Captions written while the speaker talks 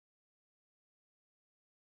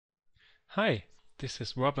Hi, this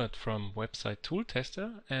is Robert from Website Tool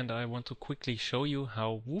Tester, and I want to quickly show you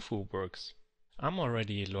how Wufoo works. I'm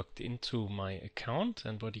already logged into my account,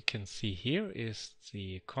 and what you can see here is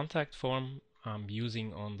the contact form I'm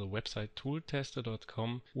using on the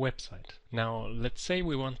websitetooltester.com website. Now let's say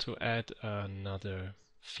we want to add another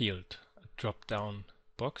field, a drop-down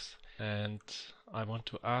box, and I want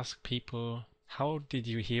to ask people, how did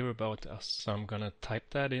you hear about us? So I'm gonna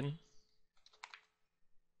type that in.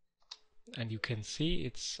 And you can see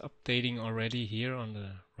it's updating already here on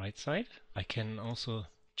the right side. I can also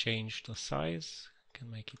change the size, can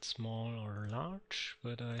make it small or large,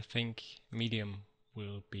 but I think medium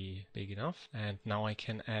will be big enough. And now I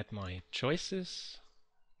can add my choices.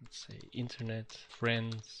 Let's say internet,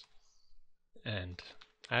 friends, and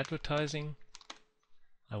advertising.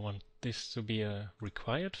 I want this to be a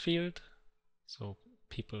required field, so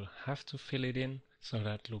people have to fill it in. So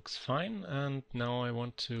that looks fine. And now I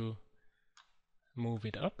want to move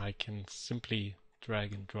it up. I can simply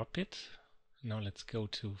drag and drop it. Now let's go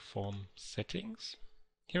to form settings.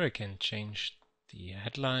 Here I can change the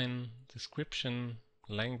headline, description,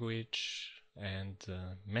 language, and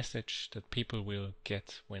message that people will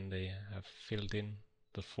get when they have filled in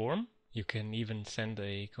the form. You can even send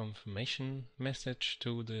a confirmation message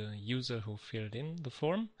to the user who filled in the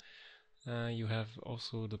form. You have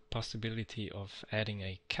also the possibility of adding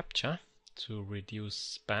a CAPTCHA to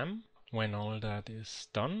reduce spam. When all that is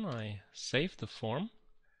done, I save the form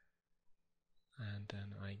and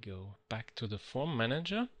then I go back to the form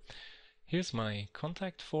manager. Here's my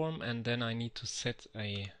contact form, and then I need to set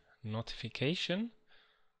a notification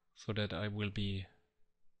so that I will be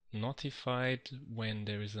notified when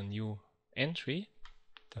there is a new entry.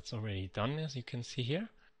 That's already done, as you can see here.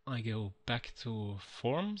 I go back to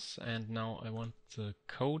forms, and now I want the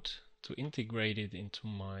code to integrate it into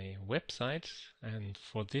my website, and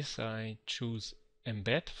for this I choose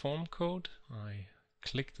embed form code. I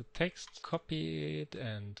click the text, copy it,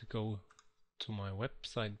 and go to my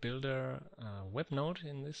website builder, web node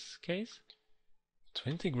in this case. To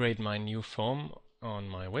integrate my new form on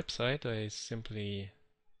my website, I simply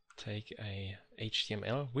take a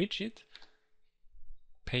HTML widget,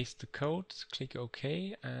 paste the code, click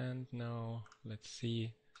OK, and now let's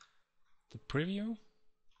see the preview.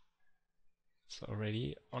 It's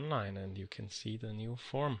already online and you can see the new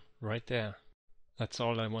form right there. That's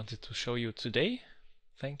all I wanted to show you today.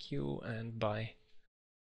 Thank you and bye.